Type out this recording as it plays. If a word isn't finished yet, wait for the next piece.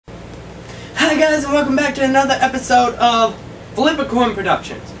guys, and welcome back to another episode of Flip-A-Coin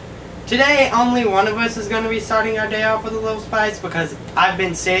Productions. Today, only one of us is going to be starting our day off with a little spice because I've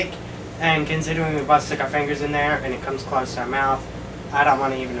been sick, and considering we both stick our fingers in there and it comes close to our mouth, I don't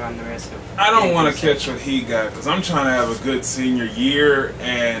want to even run the risk of... I don't want to catch what he got because I'm trying to have a good senior year,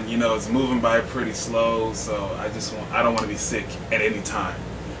 and you know it's moving by pretty slow, so I don't want to be sick at any time.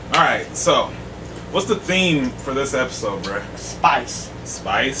 All right, so what's the theme for this episode, bruh? Spice.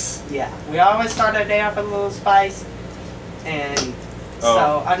 Spice? Yeah, we always start our day off with a little spice, and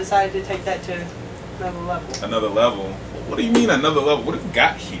so I decided to take that to another level. Another level? What do you mean another level? What have we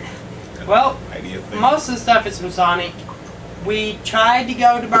got here? Well, most of the stuff is from Sonic. We tried to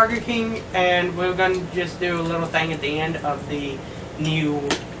go to Burger King, and we were going to just do a little thing at the end of the new,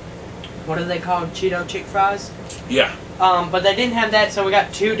 what are they called, Cheeto Chick Fries? Yeah. But they didn't have that, so we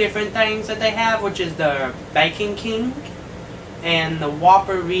got two different things that they have, which is the Bacon King and the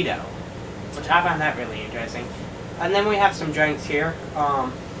Whopperito, which I find that really interesting. And then we have some drinks here.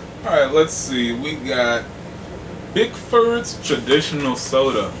 Alright, let's see. We got Bickford's Traditional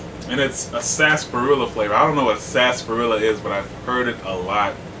Soda, and it's a sarsaparilla flavor. I don't know what sarsaparilla is, but I've heard it a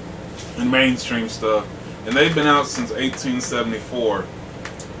lot in mainstream stuff. And they've been out since 1874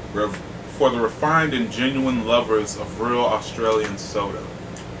 for the refined and genuine lovers of real Australian soda.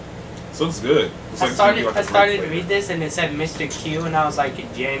 This looks good. I started to read this and it said Mr. Q, and I was like,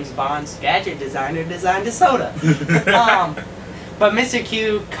 James Bond's gadget designer designed a soda. But Mr.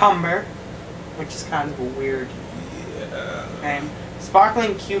 Cucumber, which is kind of a weird name,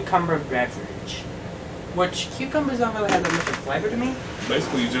 sparkling cucumber beverage. Which cucumbers don't really have that much of flavor to me.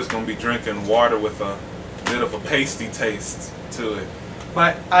 Basically, you're just going to be drinking water with a bit of a pasty taste to it.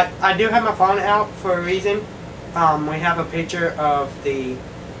 But I do have my phone out for a reason. We have a picture of the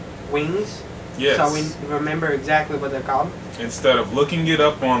wings. Yes. So we remember exactly what they're called. Instead of looking it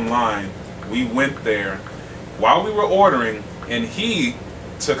up online, we went there while we were ordering, and he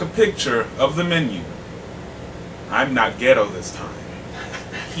took a picture of the menu. I'm not ghetto this time.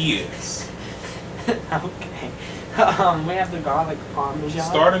 He is. Okay. We have the garlic parmesan.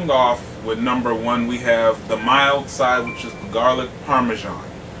 Starting off with number one, we have the mild side, which is the garlic parmesan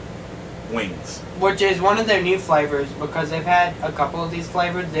wings. Which is one of their new flavors, because they've had a couple of these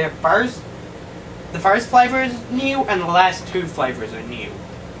flavors. The first flavor is new, and the last two flavors are new.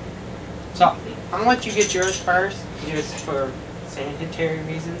 So, I'm going to let you get yours first, just for sanitary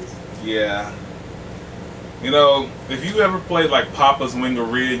reasons. Yeah. You know, if you ever played like Papa's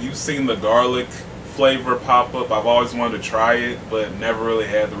Wingeria, you've seen the garlic flavor pop up. I've always wanted to try it, but never really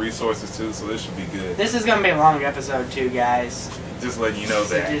had the resources to, so this should be good. This is going to be a long episode too, guys. Just letting you know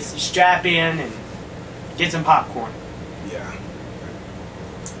so that. Just strap in and get some popcorn. Yeah.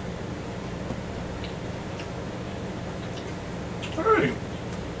 Hey.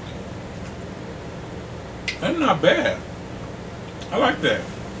 That's not bad. I like that.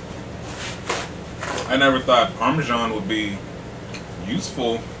 I never thought Parmesan would be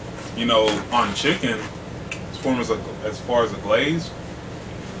useful, you know, on chicken as far as a glaze.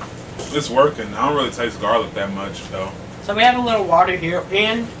 It's working. I don't really taste garlic that much, though. So we have a little water here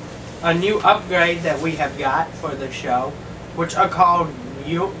and a new upgrade that we have got for the show, which are called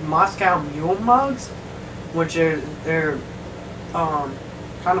Moscow Mule mugs, which they're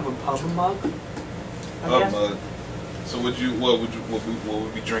kind of a pub mug. Pub mug. So what would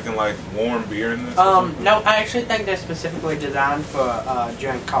we be drinking, like warm beer in this? No, I actually think they're specifically designed for a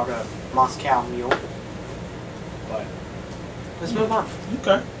drink called a Moscow Mule. But let's move on.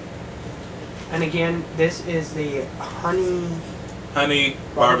 Okay. And again, this is the honey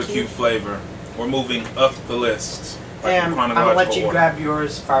barbecue flavor. We're moving up the list. And I'm gonna let you grab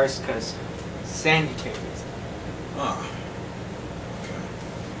yours first, cause sanitary. Ah. Okay.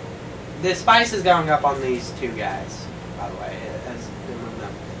 The spice is going up on these two guys, by the way, as they move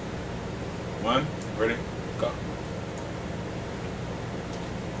up. One, ready, go.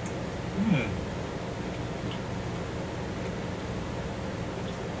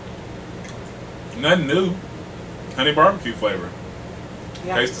 Nothing new. Honey barbecue flavor.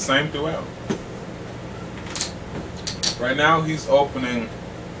 Yeah. Tastes the same throughout. Right now he's opening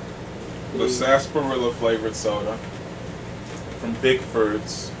the sarsaparilla flavored soda from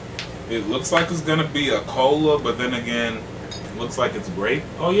Bickford's. It looks like it's gonna be a cola, but then again, it looks like it's grape.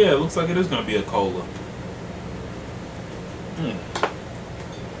 Oh yeah, it looks like it is gonna be a cola.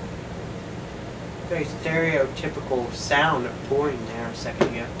 Very stereotypical sound of pouring there a second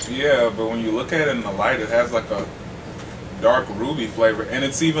ago. Yeah, but when you look at it in the light, it has like a dark ruby flavor, and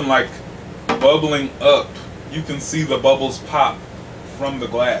it's even like bubbling up. You can see the bubbles pop from the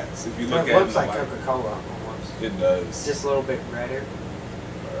glass if you look at it. It looks like Coca-Cola almost. It does. Just a little bit redder.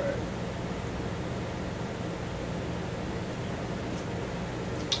 Alright.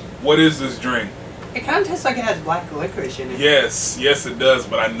 What is this drink? It kind of tastes like it has black licorice in it. Yes, yes it does,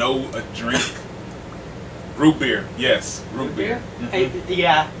 but I know a drink. Root beer, yes. Root beer. Mm-hmm.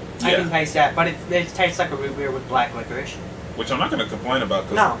 Yeah, I Yeah. can taste that, but it tastes like a root beer with black licorice. Which I'm not going to complain about.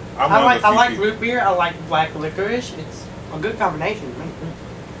 Cause No, I'm I one of the few like people- root beer. I like black licorice. It's a good combination.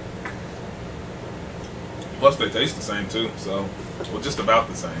 Plus they taste the same too, so well, just about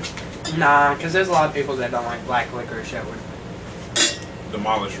the same. Nah, because there's a lot of people that don't like black licorice that would.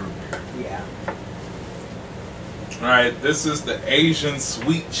 Demolish root beer. Yeah. All right, this is the Asian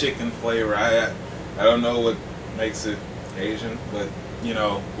sweet chicken flavor. I don't know what makes it Asian, but you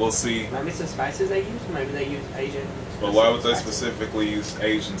know we'll see. Maybe it's the spices they use. Maybe they use Asian. But why would they spices. specifically use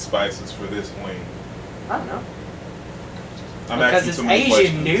Asian spices for this wing? I don't know. I'm Because asking it's too many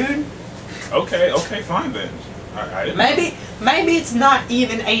Asian, questions. dude. Okay, fine then. I didn't know. Maybe it's not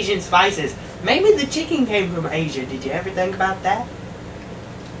even Asian spices. Maybe the chicken came from Asia. Did you ever think about that?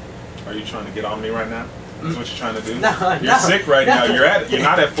 Are you trying to get on me right now? That's what you're trying to do? No, You're no, sick right no. now. You're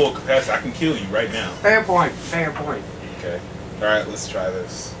not at full capacity. I can kill you right now. Fair point. Fair point. Okay. All right, let's try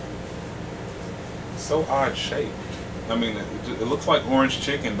this. So odd shaped. I mean, it looks like orange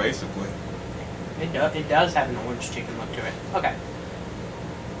chicken basically. It does have an orange chicken look to it. Okay.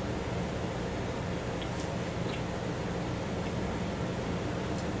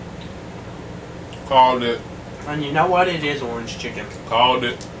 Called it. And you know what? It is orange chicken. Called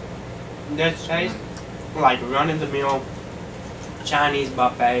it. This tastes like run-of-the-mill Chinese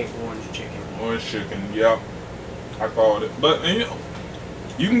buffet orange chicken. Orange chicken. Yep. I called it. But and,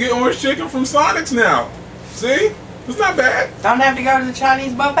 you can get orange chicken from Sonic's now. See? It's not bad. Don't have to go to the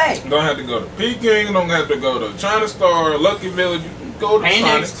Chinese buffet. You don't have to go to Peking. Don't have to go to China Star, Lucky Village. You can go to Panda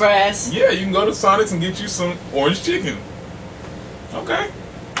Sonic's. Express. Yeah, you can go to Sonic's and get you some orange chicken. Okay.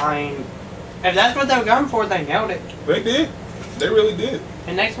 I mean, if that's what they were going for, they nailed it. They did. They really did.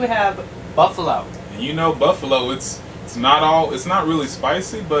 And next we have buffalo. And you know, buffalo, it's not really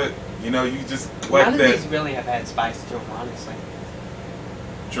spicy, but you know, you just like None of that. these really have had spice to them, honestly.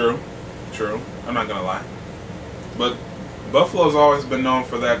 True. I'm not gonna lie. But buffalo's always been known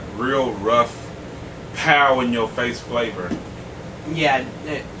for that real rough, pow in your face flavor. Yeah,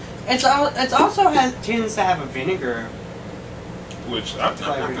 it's also tends to have a vinegar. Which I'm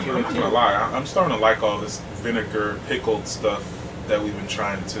Flavor not to it, gonna too. lie, I'm starting to like all this vinegar pickled stuff that we've been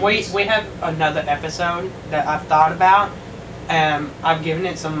trying to. We have another episode that I've thought about. I've given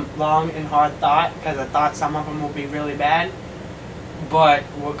it some long and hard thought because I thought some of them will be really bad. But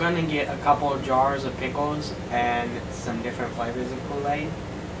we're gonna get a couple of jars of pickles and some different flavors of Kool-Aid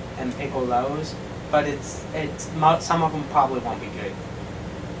and pickle those. But some of them probably won't be good.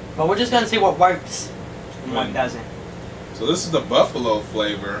 But we're just gonna see what works and what Right. doesn't. So this is the buffalo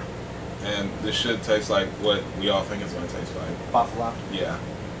flavor, and this should taste like what we all think it's gonna taste like. Buffalo. Yeah.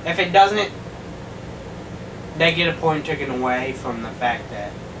 If it doesn't, they get a point taken away from the fact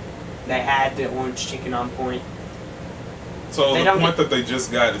that they had the orange chicken on point. So They the don't point that they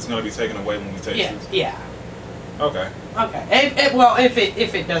just got is gonna be taken away when we taste Yeah, it. yeah. Okay. Okay.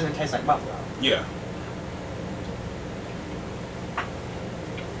 If it doesn't taste like buffalo. Yeah.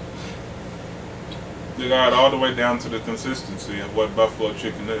 They got it all the way down to the consistency of what buffalo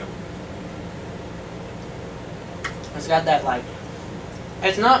chicken is. It's got that like,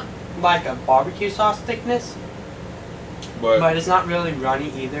 it's not like a barbecue sauce thickness, but it's not really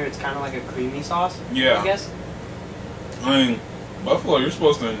runny either. It's kind of like a creamy sauce. Yeah. I guess. I mean, buffalo, you're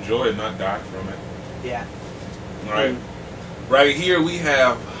supposed to enjoy it, not die from it. Yeah. All right. Right here we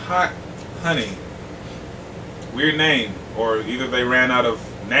have hot honey. Weird name, or either they ran out of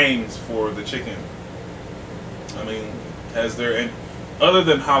names for the chicken. I mean, has there any other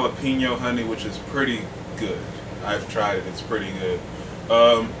than jalapeno honey, which is pretty good? I've tried it; it's pretty good.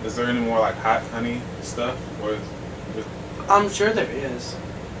 Is there any more like hot honey stuff, or? I'm sure there is.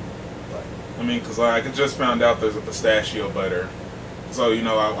 I mean, because I just found out there's a pistachio butter, so you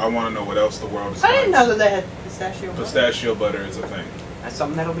know I want to know what else the world is. I didn't like. know that they had pistachio butter. Pistachio butter is a thing. That's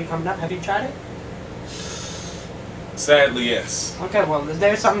something that'll be coming up. Have you tried it? Sadly, yes. Okay, well,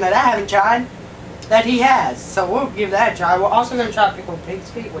 there's something that I haven't tried that he has, so we'll give that a try. We're also going to try pickled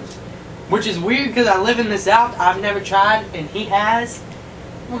pig's feet, which is weird because I live in the South. I've never tried, and he has.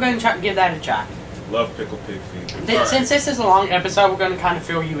 We're going to give that a try. Love pickled pig feet. All right. Since this is a long episode, we're going to kind of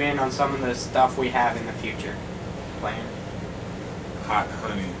fill you in on some of the stuff we have in the future planned. Hot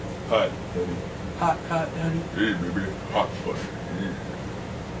honey. Hot honey. Hot cut, honey. Hey, baby. Hot honey. Yeah.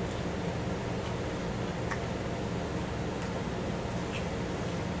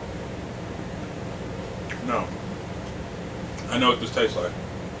 No. I know what this tastes like.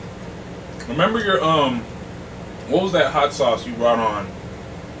 Remember your what was that hot sauce you brought on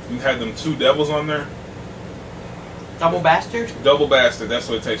You had them two devils on there. Double bastard? Double bastard. That's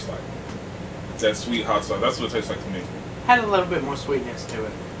what it tastes like. It's that sweet hot sauce. That's what it tastes like to me. Had a little bit more sweetness to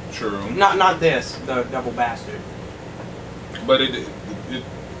it. True. Not this, the double bastard. But it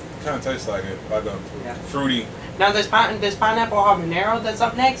kind of tastes like it. Like a fruity. Now this pineapple habanero that's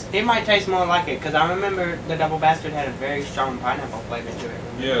up next, it might taste more like it because I remember the double bastard had a very strong pineapple flavor to it.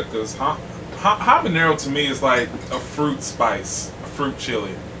 Yeah, because habanero to me is like a fruit spice, a fruit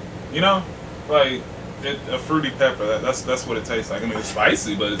chili. You know, like a fruity pepper. That's what it tastes like. I mean, it's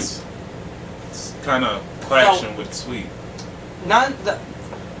spicy, but it's kind of clashing with sweet. None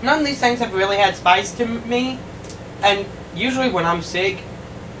of these things have really had spice to me, and usually when I'm sick,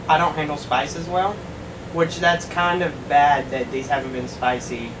 I don't handle spice as well. Which that's kind of bad that these haven't been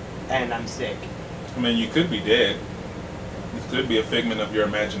spicy and I'm sick. I mean, you could be dead. It could be a figment of your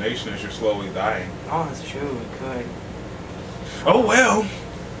imagination as you're slowly dying. Oh, that's true. It could. Oh well.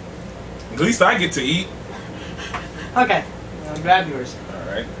 At least I get to eat. Okay. Grab yours. All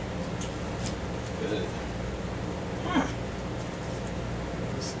right. Good. Huh.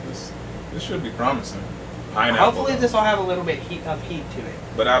 This should be promising. Pineapple. Hopefully, this will have a little bit of heat to it.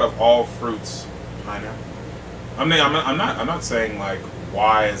 But out of all fruits, pineapple. I'm not saying like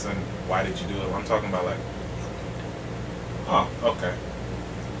why as in why did you do it. I'm talking about like. Oh, okay.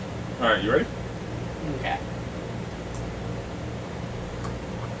 All right, you ready? Okay.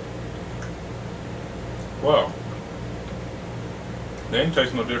 Well, they didn't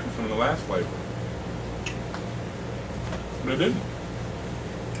taste no different from the last flavor. They didn't.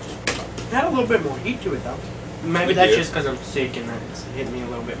 It had a little bit more heat to it though. Maybe that's just because I'm sick and it's hit me a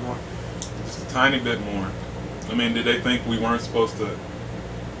little bit more. Just a tiny bit more. I mean, did they think we weren't supposed to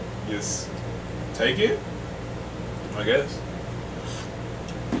just take it? I guess.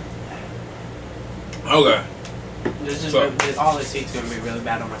 Okay. All this heat's gonna be really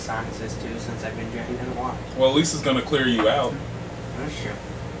bad on my sinuses too, since I've been drinking a lot. Well, at least it's gonna clear you out. That's true.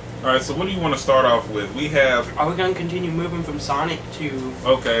 All right. So, what do you want to start off with? We have. Are we gonna continue moving from Sonic to?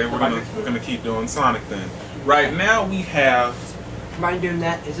 Okay, we're gonna keep doing Sonic then. Right now we have. Mind doing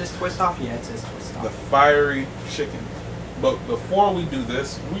that? Is this twist off? Yeah, it says twist off. The fiery chicken. But before we do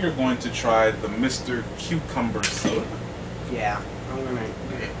this, we are going to try the Mr. Cucumber soda. Yeah, I'm gonna.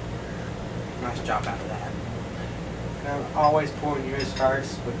 Nice job out of that. I'm always pouring yours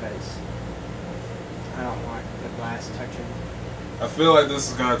first because I don't want the glass touching. I feel like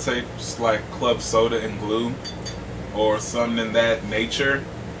this is gonna taste like club soda and glue, or something in that nature.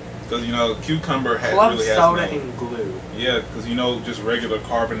 Because you know, cucumber really has soda and glue. Yeah, because you know, just regular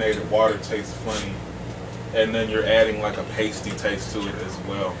carbonated water tastes funny, and then you're adding like a pasty taste to it as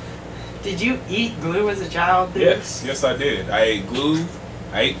well. Did you eat glue as a child? Dude? Yes, I did. I ate glue.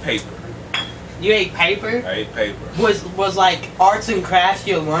 I ate paper. You ate paper? I ate paper. Was like arts and crafts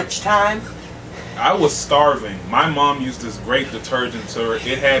your lunchtime? I was starving. My mom used this great detergent to it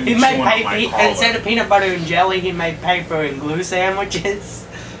had me chewing on my collar. Instead of peanut butter and jelly, he made paper and glue sandwiches.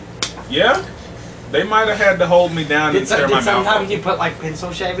 Yeah, they might have had to hold me down and tear my mouth open. Sometimes you put like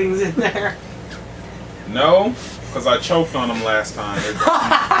pencil shavings in there? No, because I choked on them last time.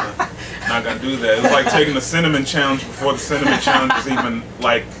 Not gonna do that. It was like taking the cinnamon challenge before the cinnamon challenge was even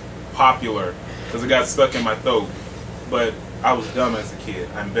like popular, because it got stuck in my throat. But I was dumb as a kid.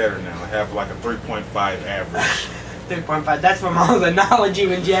 I'm better now. I have like a 3.5 average. 3.5. That's from all the knowledge you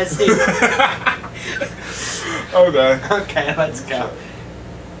ingested. Okay. Okay, let's go.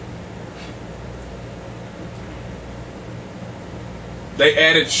 They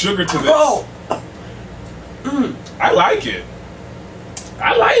added sugar to this. Oh! I like it.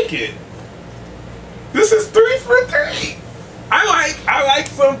 I like it. This is 3 for 3. I like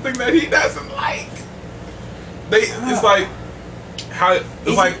something that he doesn't like. It's like how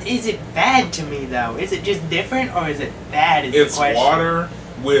it's like. Is it bad to me though? Is it just different or is it bad? It's water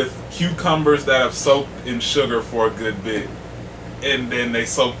with cucumbers that have soaked in sugar for a good bit, and then they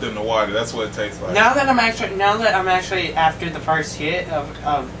soaked in the water. That's what it tastes like. Now that I'm actually after the first hit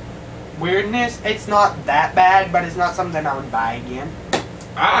of weirdness, it's not that bad, but it's not something I would buy again.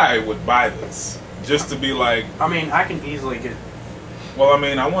 I would buy this just to be like. I mean, I can easily get. Well, I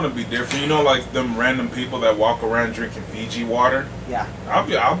mean, I want to be different. You know, like them random people that walk around drinking Fiji water. Yeah.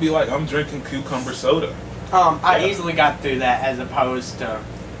 I'll be like, I'm drinking cucumber soda. I easily got through that as opposed to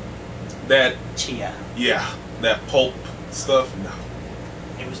that chia. Yeah, that pulp stuff. No.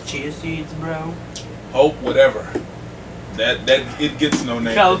 It was chia seeds, bro. Pulp, whatever. That it gets no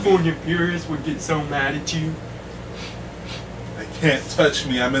name. California purists would get so mad at you. They can't touch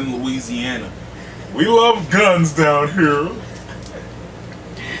me. I'm in Louisiana. We love guns down here.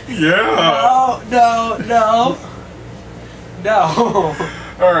 Yeah. No.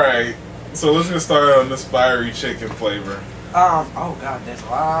 Alright, so let's get started on this fiery chicken flavor. Oh god, there's a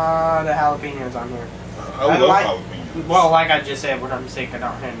lot of jalapenos on here. I love jalapenos. Well, like I just said, when I'm sick, I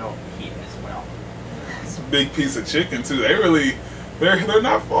don't handle heat as well. It's a big piece of chicken too. They're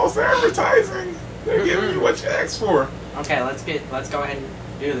not false advertising. They're giving you what you asked for. Okay, let's go ahead and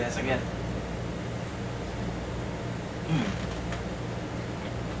do this again.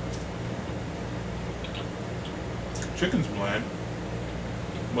 Chicken's bland,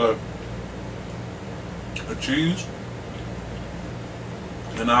 but the cheese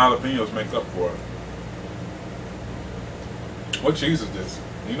and the jalapenos make up for it. What cheese is this?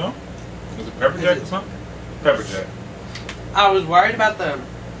 You know? Is it pepper jack or something? Pepper jack. I was worried about the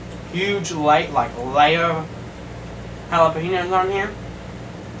huge layer of jalapenos on here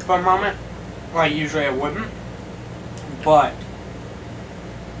for a moment. Like usually I wouldn't, but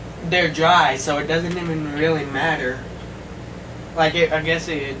they're dry, so it doesn't even really matter. Like I guess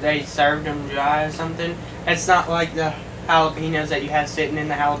they served them dry or something. It's not like the jalapenos that you have sitting in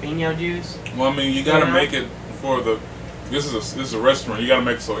the jalapeno juice. Well, I mean, you gotta make it for the. This is a restaurant. You gotta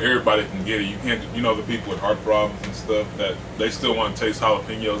make it so everybody can get it. You can't, the people with heart problems and stuff that they still want to taste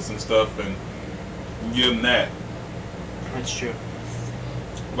jalapenos and stuff, and give them that. That's true.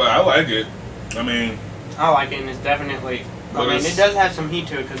 But I like it. I mean, I like it, and it's definitely. It does have some heat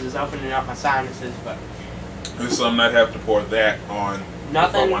to it because it's opening up my sinuses, but. It's something I'd have to pour that on.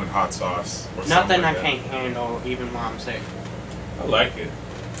 Nothing. If I wanted hot sauce. Or Nothing like I can't handle, even while I'm sick. I like it.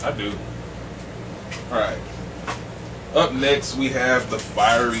 I do. All right. Up next, we have the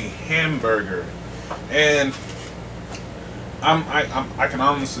fiery hamburger, and I can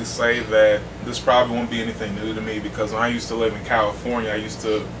honestly say that this probably won't be anything new to me because when I used to live in California, I used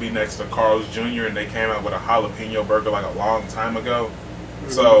to be next to Carl's Jr. and they came out with a jalapeno burger like a long time ago.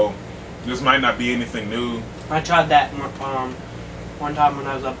 Mm-hmm. So this might not be anything new. I tried that one time when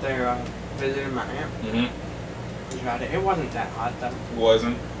I was up there visiting my aunt. Mm-hmm. I tried it. It wasn't that hot though. It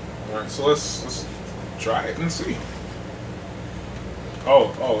wasn't. All right, so let's try it and see.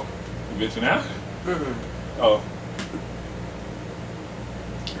 Oh, you get you now? Mm-mm. Oh.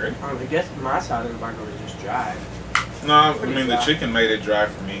 Ready? I guess my side of the burger was just dry. No, I mean the chicken made it dry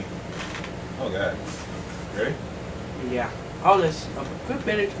for me. Oh god. Ready? Yeah. Oh, there's a good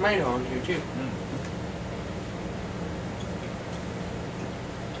bit of tomato on here too.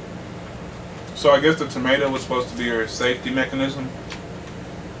 So I guess the tomato was supposed to be your safety mechanism.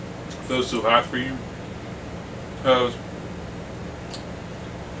 If it was too hot for you. Because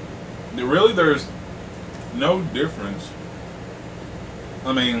there's no difference.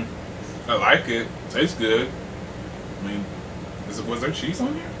 I mean, I like it. Tastes good. I mean, was there cheese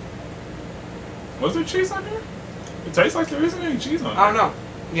on here? Was there cheese on here? It tastes like there isn't any cheese on here. Oh no.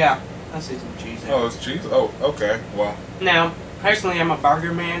 Yeah, I see some cheese there. Oh, it's cheese? Oh, okay. Well. Now, personally, I'm a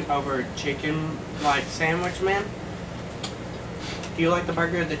burger man over chicken sandwich man. Do you like the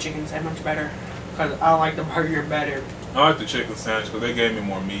burger or the chicken sandwich better? Because I like the burger better. I like the chicken sandwich because they gave me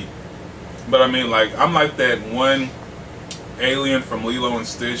more meat. But I mean, I'm like that one alien from Lilo and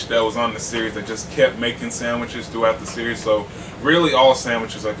Stitch that was on the series that just kept making sandwiches throughout the series. So really, all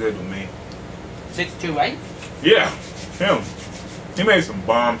sandwiches are good with me. 628? Yeah, him. He made some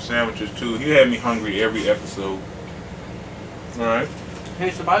bomb sandwiches too. He had me hungry every episode. All right.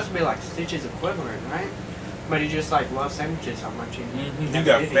 He's supposed to be like Stitch's equivalent, right? But he just loves sandwiches so much. He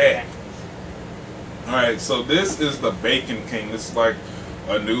got fat. All right, so this is the Bacon King. This is like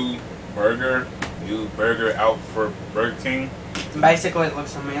a new burger out for Burger King. Basically, it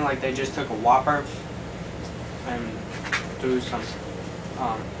looks to me like they just took a Whopper and threw some.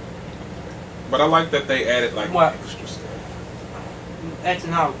 But I like that they added extra stuff. It's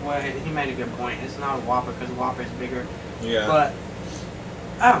not. Well, he made a good point. It's not a Whopper because a Whopper is bigger. Yeah. But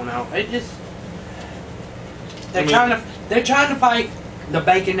I don't know. It just they're trying to fight the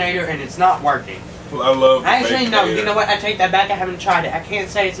Baconator and it's not working. Well, I love. Actually, no. You know what? I take that back. I haven't tried it. I can't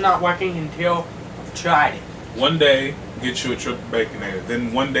say it's not working until I've tried it. One day, get you a triple Baconator.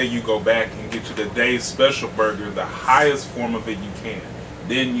 Then one day you go back and get you the Dave's Special Burger, the highest form of it you can.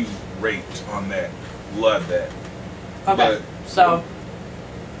 Then you rate on that. Love that. Okay.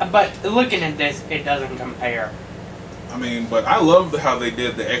 But looking at this, it doesn't compare. I mean, but I love how they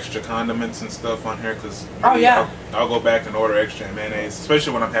did the extra condiments and stuff on here because I'll go back and order extra mayonnaise,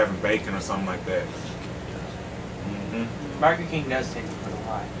 especially when I'm having bacon or something like that. Mm-hmm. Burger King does tend to put a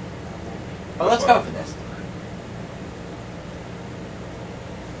lot. But let's go for this.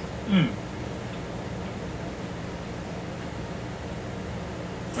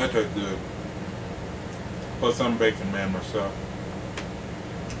 That tastes good. Plus, I'm a bacon man myself.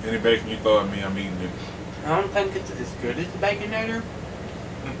 Any bacon you throw at me, I'm eating it. I don't think it's as good as the Baconator,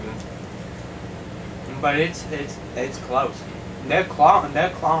 But it's close. They're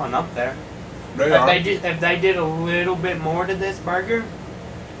clawing up there. They If are. if they did a little bit more to this burger,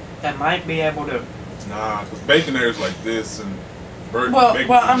 they might be able to. Nah, because Baconator's like this and Burger Well,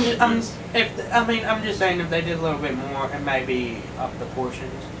 Bacon I'm is just, like I'm this. I'm just saying if they did a little bit more and maybe up the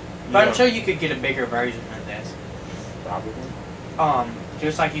portions. But Yeah. I'm sure you could get a bigger version of this. Probably.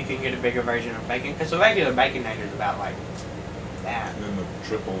 Just like you can get a bigger version of bacon, because the regular Baconator is about like that. And then the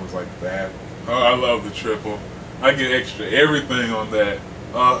triple is like that. Oh, I love the triple. I get extra everything on that.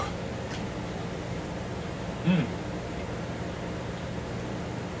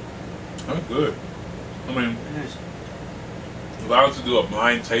 That's good. I mean, if I was to do a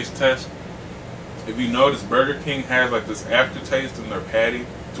blind taste test, if you notice, Burger King has like this aftertaste in their patty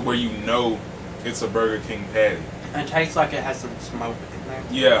to where you know it's a Burger King patty. It tastes like it has some smoke in there.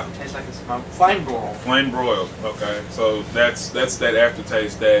 Yeah. It tastes like a smoke. Flame broil. Flame broiled. Okay, so that's that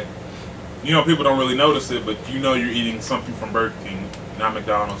aftertaste that people don't really notice it, but you know you're eating something from Burger King, not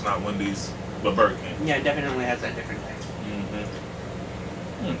McDonald's, not Wendy's, but Burger King. Yeah, it definitely has that different taste.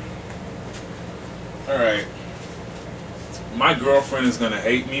 All right. My girlfriend is gonna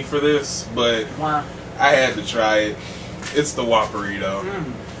hate me for this, but Wow. I had to try it. It's the Whopperito.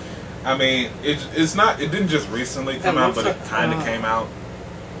 Mm. I mean, it's not. It didn't just recently come out, but it kind of came out.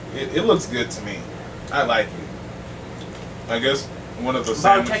 It looks good to me. I like it. I guess one of the Bro,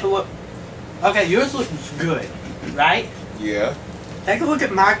 sandwiches. take a look. Okay, yours looks good, right? Yeah. Take a look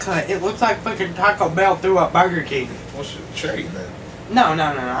at my cut. It looks like fucking Taco Bell threw up Burger King. Well, should trade then. No.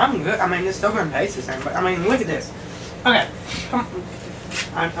 I'm good. I mean, it's still gonna taste the same, but I mean, look at this. Okay.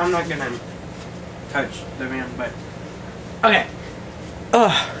 I'm not gonna touch the rim, but. Okay.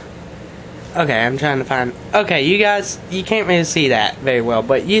 Ugh. Okay, I'm trying to find. Okay, you guys, you can't really see that very well,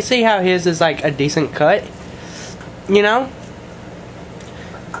 but you see how his is like a decent cut? You know?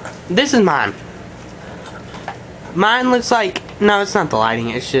 This is mine. Mine looks like. No, it's not the lighting,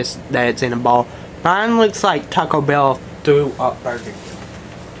 it's just that it's in a ball. Mine looks like Taco Bell threw up Burger King.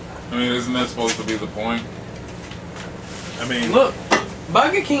 I mean, isn't that supposed to be the point? I mean, Look,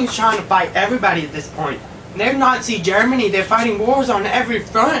 Burger King's trying to fight everybody at this point. They're Nazi Germany, they're fighting wars on every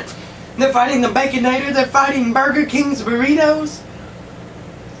front. They're fighting the Baconator, they're fighting Burger King's burritos.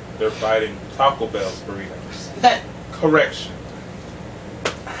 they're fighting Taco Bell's burritos. That. Correction.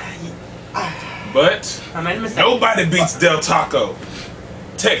 But I made a mistake. nobody beats Del Taco.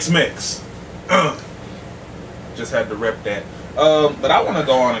 Tex-Mex. Just had to rep that. But I want to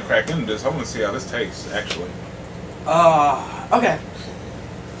go on and crack into this. I want to see how this tastes, actually. Okay.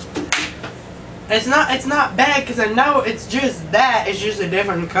 It's not bad because I know it's just that. It's just a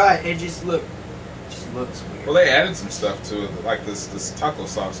different cut. It just looks weird. Well, they added some stuff to it, like this taco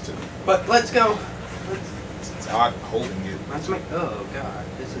sauce to it. But let's go. It's odd holding it. Let's make. Oh god,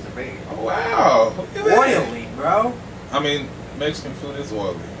 this is a very Oh, wow. Look at that. oily, bro. I mean, Mexican food is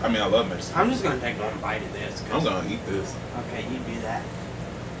oily. I mean, I love Mexican. I'm just gonna take one bite of this. I'm gonna eat this. Okay, you do that.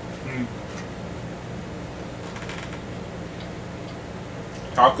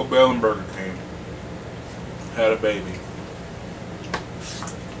 Taco Bell and Burger King had a baby.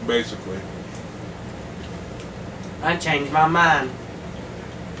 Basically. I changed my mind.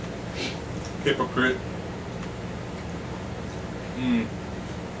 Hypocrite. Good.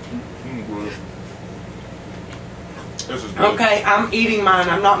 This is good. Okay, I'm eating mine.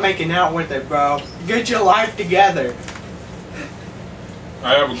 I'm not making out with it, bro. Get your life together.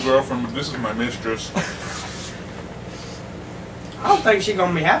 I have a girlfriend, but this is my mistress. I don't think she's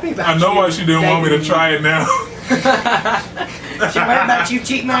gonna be happy about I know you why she didn't want me to dating try it now. She worried about you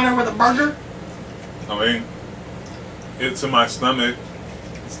cheating on her with a burger? I mean, it's in my stomach.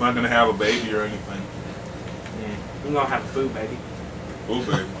 It's not gonna have a baby or anything. You're gonna have a food baby. Oh,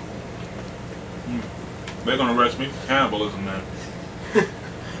 baby. They're gonna arrest me for cannibalism now.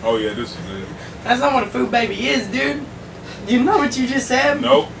 Oh yeah, this is good. That's not what a food baby is, dude. You know what you just said?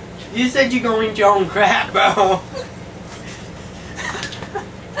 Nope. You said you're gonna eat your own crap, bro.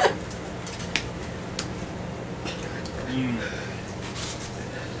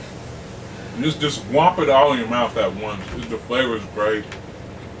 Just whomp it all in your mouth at once. The flavor is great.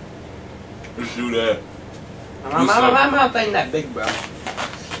 Just do that. My mouth ain't that big, bro.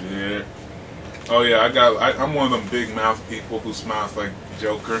 Yeah. Oh yeah, I'm one of them big mouth people who smiles like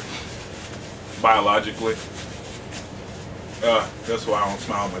Joker. Biologically. That's why I don't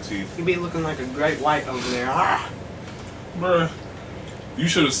smile with my teeth. You be looking like a great white over there. Ah. Bruh. You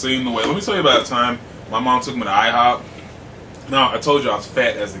should have seen the way. Let me tell you about a time my mom took me to IHOP. Now, I told you I was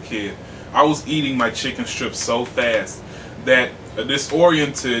fat as a kid. I was eating my chicken strips so fast that a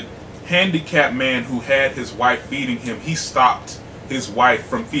disoriented, handicapped man who had his wife feeding him, he stopped his wife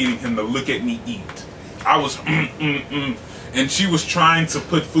from feeding him to look at me eat. I was and she was trying to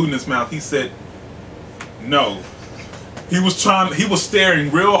put food in his mouth. He said no. He was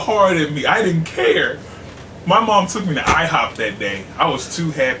staring real hard at me. I didn't care. My mom took me to IHOP that day. I was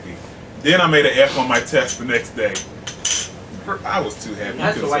too happy. Then I made an F on my test the next day. I was too happy.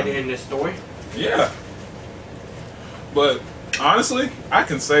 That's the way to end this story. Yeah. But honestly, I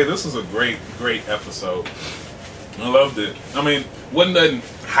can say this was a great episode. I loved it. I mean, wasn't nothing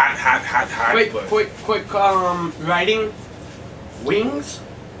hot. Quick rating. Wings.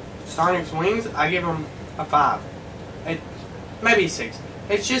 Sonic's wings. I give them a 5. Maybe 6.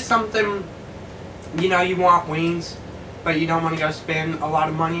 It's just something, you know, you want wings, but you don't want to go spend a lot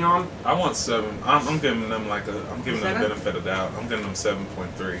of money on. I want 7. I'm giving them I'm giving them 7? benefit of doubt. I'm giving them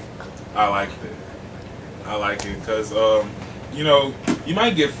 7.3. I liked it. I like it because you know, you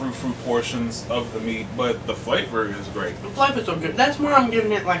might get fruit portions of the meat, but the flavor is great. The flavors are good. That's why I'm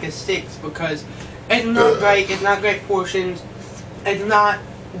giving it like a 6, because it's not great. It's not great portions. It's not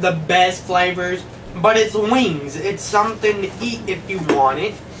the best flavors, but it's wings. It's something to eat if you want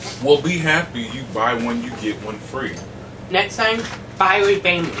it. Well, be happy you buy one, you get one free. Next time, Fiery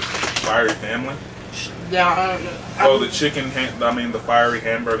Family. Fiery Family? Yeah. The chicken, the fiery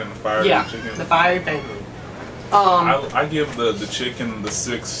hamburger and the fiery chicken. The Fiery Family. I give the chicken the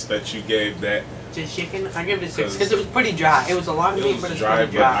 6 that you gave that. Just chicken? I give it a 6 because it was pretty dry. It was a lot of meat, but it was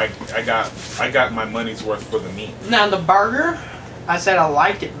pretty dry. But I got my money's worth for the meat. Now the burger, I said I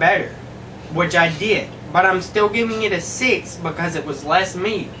liked it better, which I did, but I'm still giving it a 6 because it was less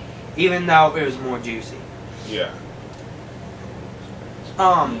meat, even though it was more juicy. Yeah.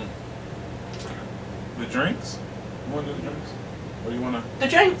 The drinks? You want to do the drinks? Or you want to? The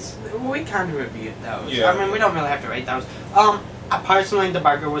drinks, we kind of reviewed those. Yeah. I mean, we don't really have to rate those. I personally, the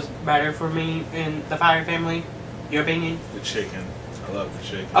burger was better for me in the Fiery Family. Your opinion? The chicken. I love the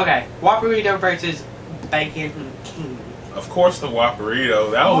chicken. Okay, Whopperito versus Bacon King. Of course, the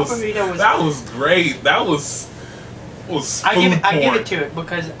Whopperito. That was great. That was I give it to it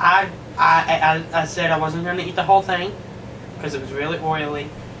because I said I wasn't going to eat the whole thing because it was really oily.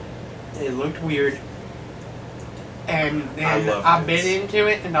 It looked weird. And then I bit into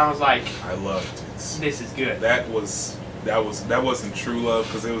it and I was like, I loved it. This is good. That wasn't true love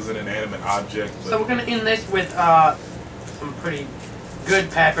because it was an inanimate object. So we're gonna end this with some pretty good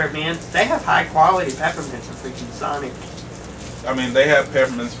peppermints. They have high quality peppermints in freaking Sonic. I mean, they have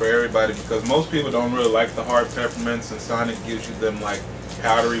peppermints for everybody because most people don't really like the hard peppermints, and Sonic gives you them like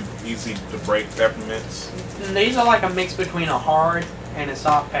powdery, easy to break peppermints. And these are like a mix between a hard and a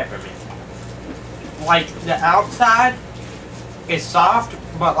soft peppermint. Like the outside is soft,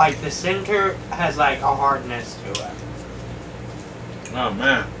 but like the center has like a hardness to it. Oh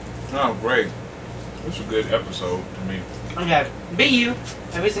man, oh great! This was a good episode to me. Okay, be you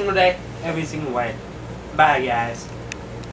every single day, every single way. Bye guys.